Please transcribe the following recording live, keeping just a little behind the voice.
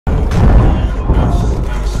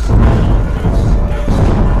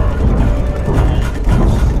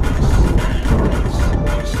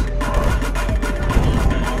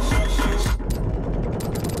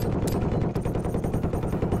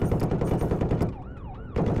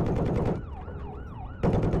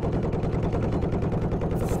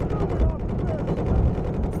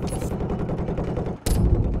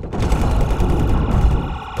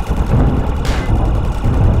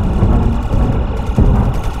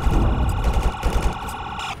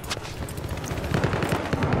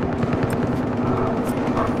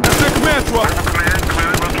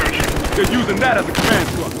that as a command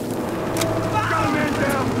truck.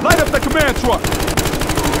 Light up the command truck.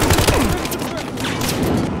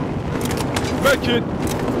 Med kit.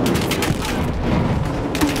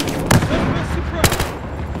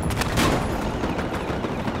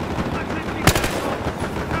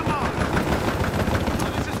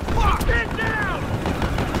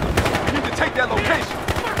 Take that location.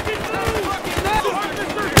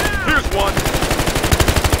 Here's one.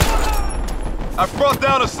 I've brought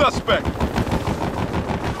down a suspect.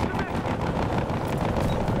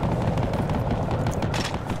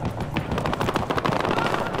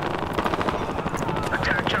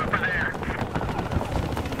 Attack chopper there.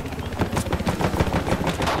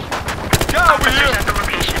 Guy over here. At the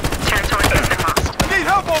location. Territory has been lost. Need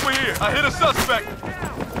help over here. I hit a suspect.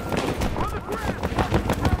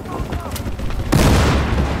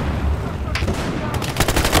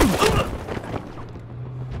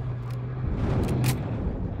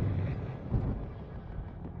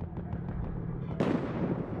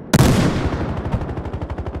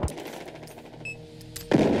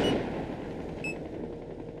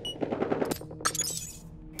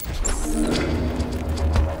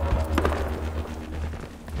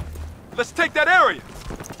 Let's take that area!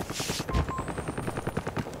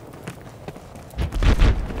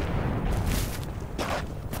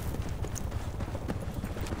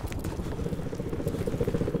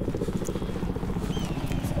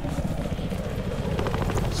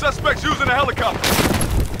 Suspects using a helicopter!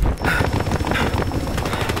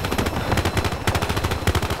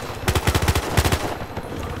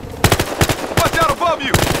 Watch out above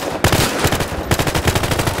you!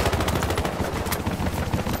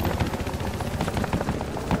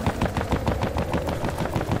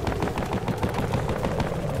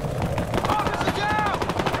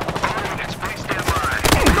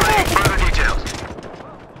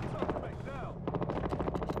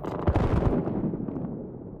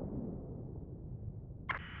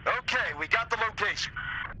 Okay, we got the location.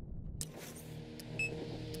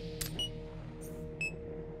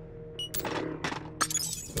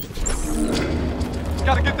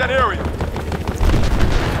 Gotta get that area.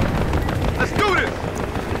 Let's do this!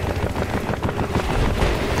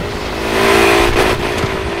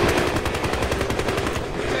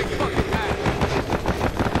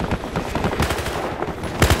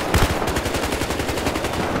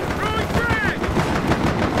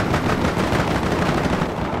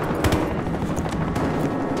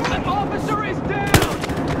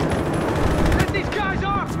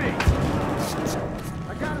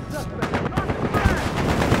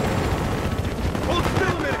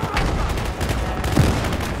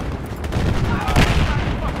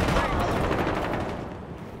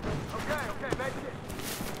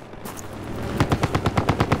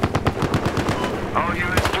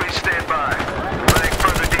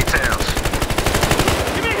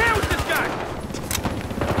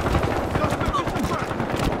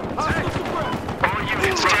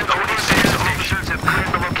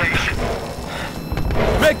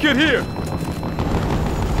 Get here!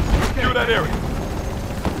 Secure that area.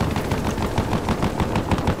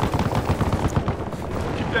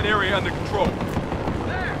 Keep that area under control.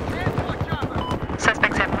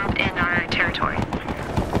 Suspects have moved in on our territory.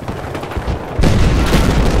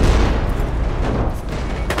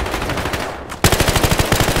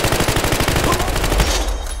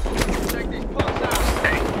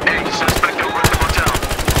 Hey, suspect over at the motel.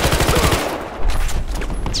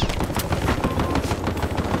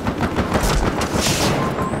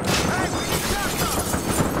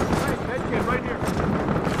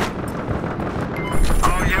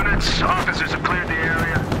 Officers have cleared the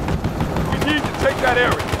area. We need to take that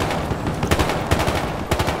area.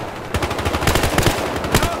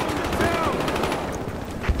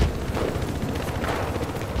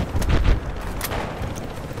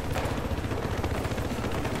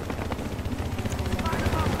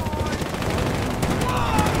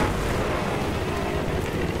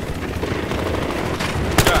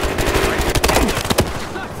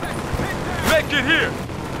 Make it here.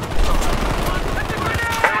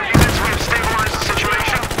 All units, we have stabilized the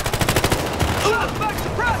situation. Suspect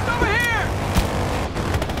suppressed!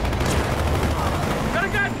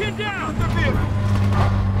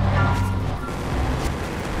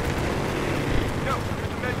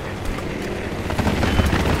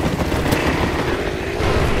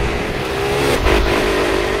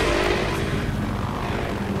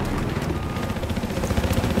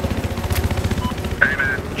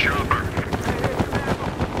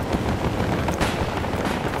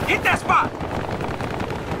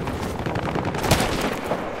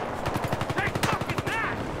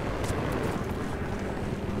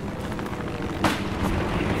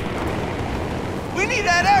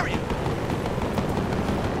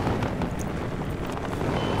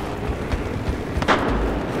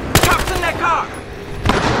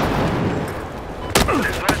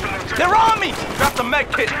 me! Drop the med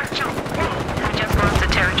kit! We just lost the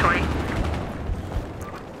territory.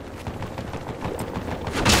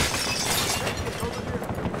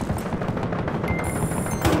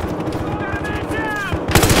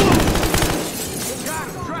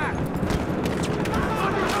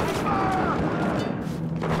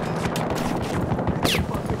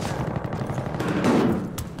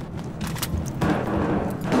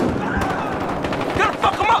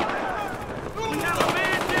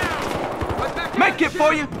 Make it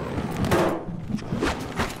for you!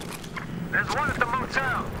 There's one at the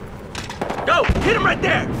motel. Go! Hit him right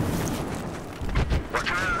there! Watch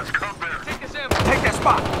your ass, come there. Take that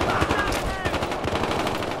spot!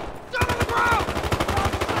 Down on the ground!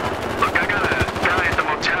 Look, I got a guy at the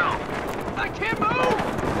motel. I can't move!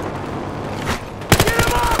 Get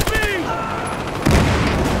him off me!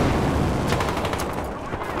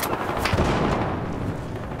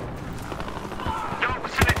 Yo,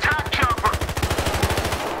 it's an attack chopper.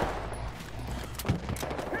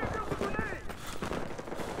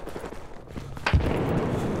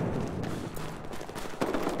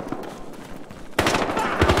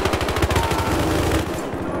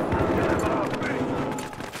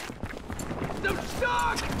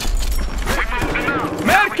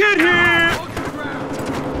 Mad kid here!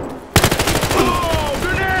 Oh,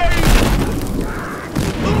 grenade!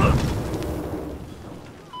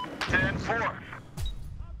 10-4.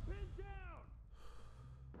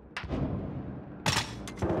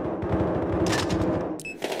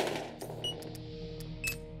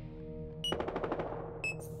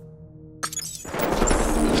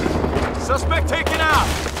 Suspect taken out!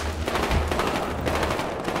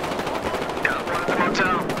 Got one at the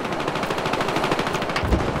motel.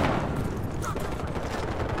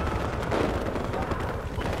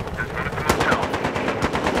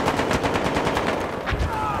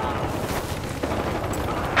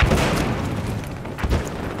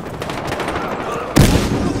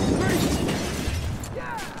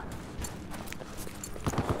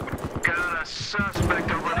 Got a suspect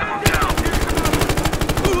over at the motel.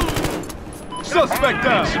 Suspect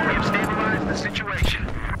down! We've stabilized the situation.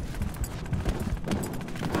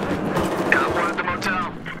 Got one at the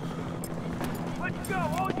motel. Let's go!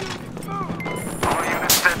 All units move! All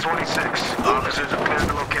units 10-26. Officers have cleared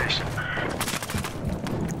the location.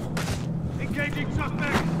 Engaging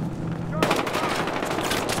suspect!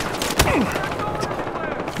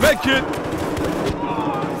 Med kit!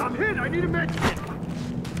 I'm hit! I need a med kit!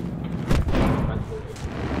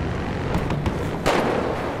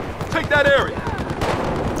 Take that area!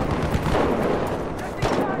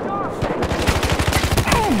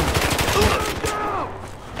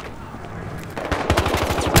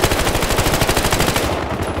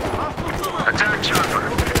 Attack chopper.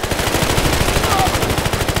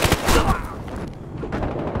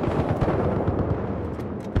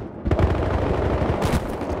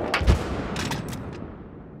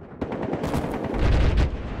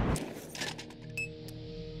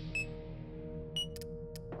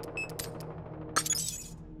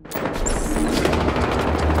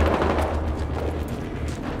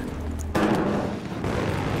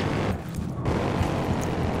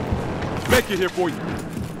 Make it here for you.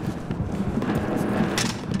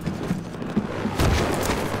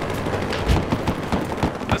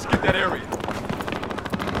 Let's get that area.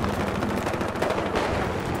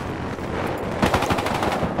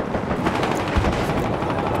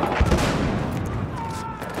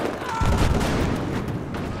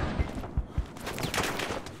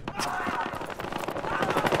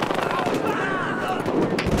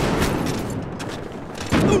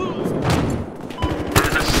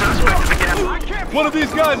 There's a suspect at the gas. One of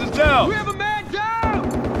these guys is down! We have a man down!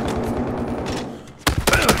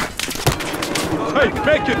 Hey,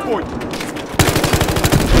 make it for you!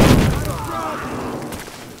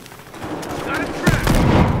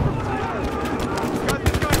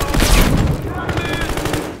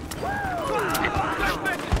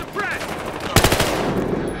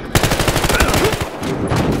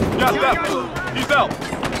 Got that! He's out!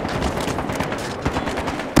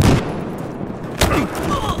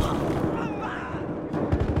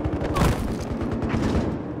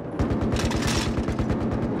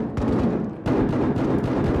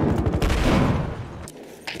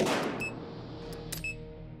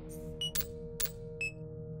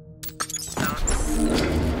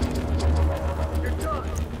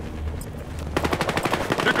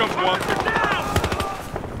 Here comes one.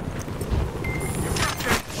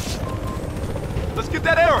 Let's get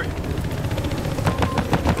that area.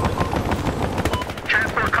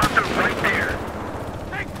 Transport costume right there.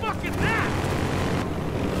 Hey, fucking that!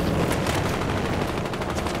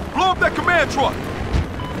 Blow up that command truck!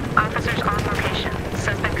 Officer Officers on location.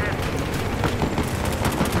 Suspect good.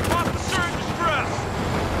 Officer in distress!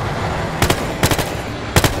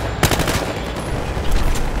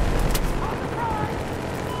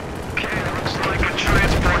 Okay, looks like a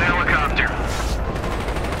transport helicopter.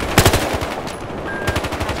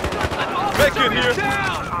 Back in here!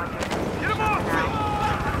 Down! Get him off me!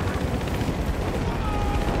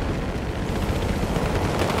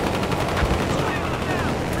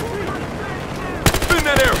 Spin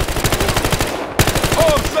that area!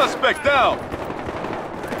 Armed suspect down!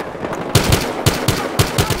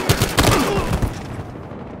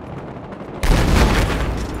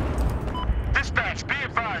 Dispatch, be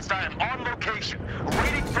advised, I am on location,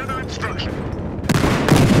 awaiting further instruction.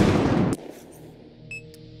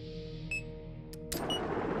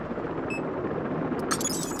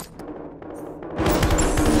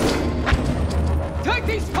 Take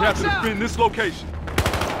these We have fucks to out! defend this location.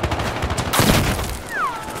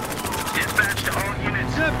 Dispatch to all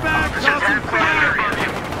units. Get back, Officers have clear area.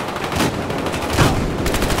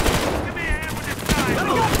 Give me a hand with this guy! Let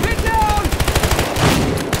 'em go! Get down!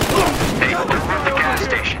 Able to run the gas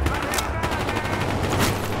station.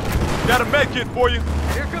 Got a med kit for you.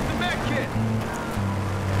 Here comes the med kit!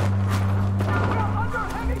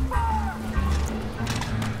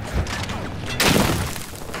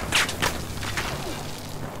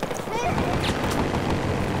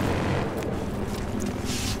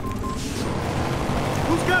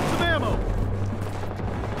 Who's got some ammo?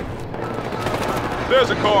 There's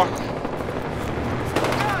a car. God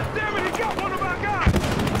damn it, he got one of our guys!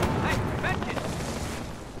 Hey, med kit!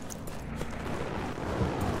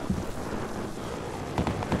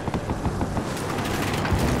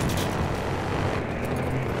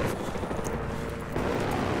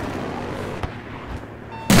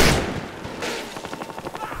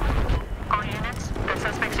 All units, the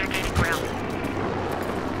suspects are gaining ground.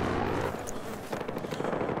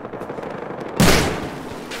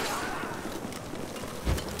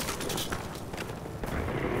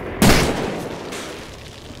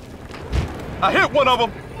 I hit one of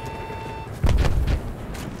them.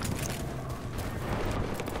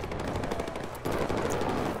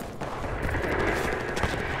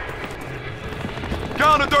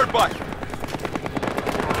 Got on a dirt bike.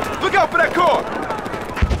 Look out for that car.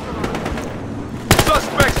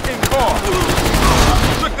 Suspects in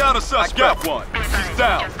car. Took down a suspect. Got one. Be advised, He's we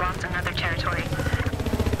down. just lost another territory.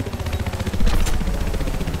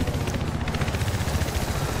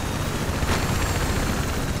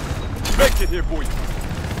 Make it here for you.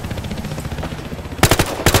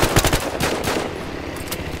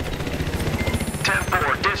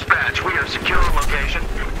 Dispatch, we are secure on location.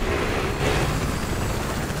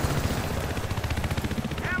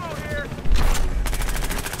 Ammo here.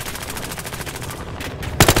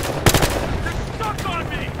 They're stuck on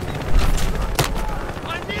me.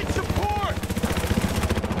 I need support.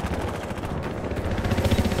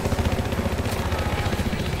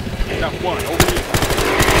 Got one over here.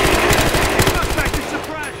 Suspect is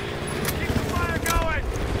suppressed. Keep the fire going.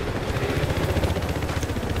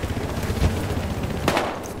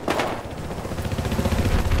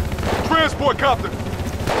 Transport copter.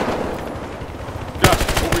 Got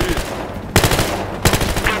it, over here.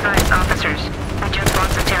 Be advised, officers. We just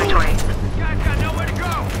lost the territory. Guy's got nowhere to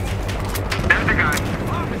go. There's the guy.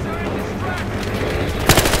 Officer in distress.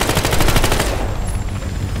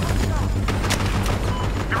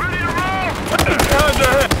 You ready to roll? Down your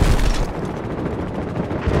head.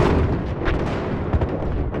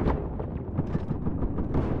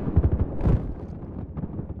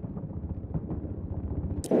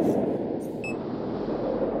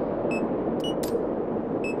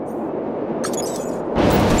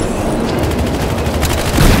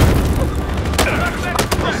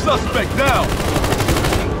 Suspect down!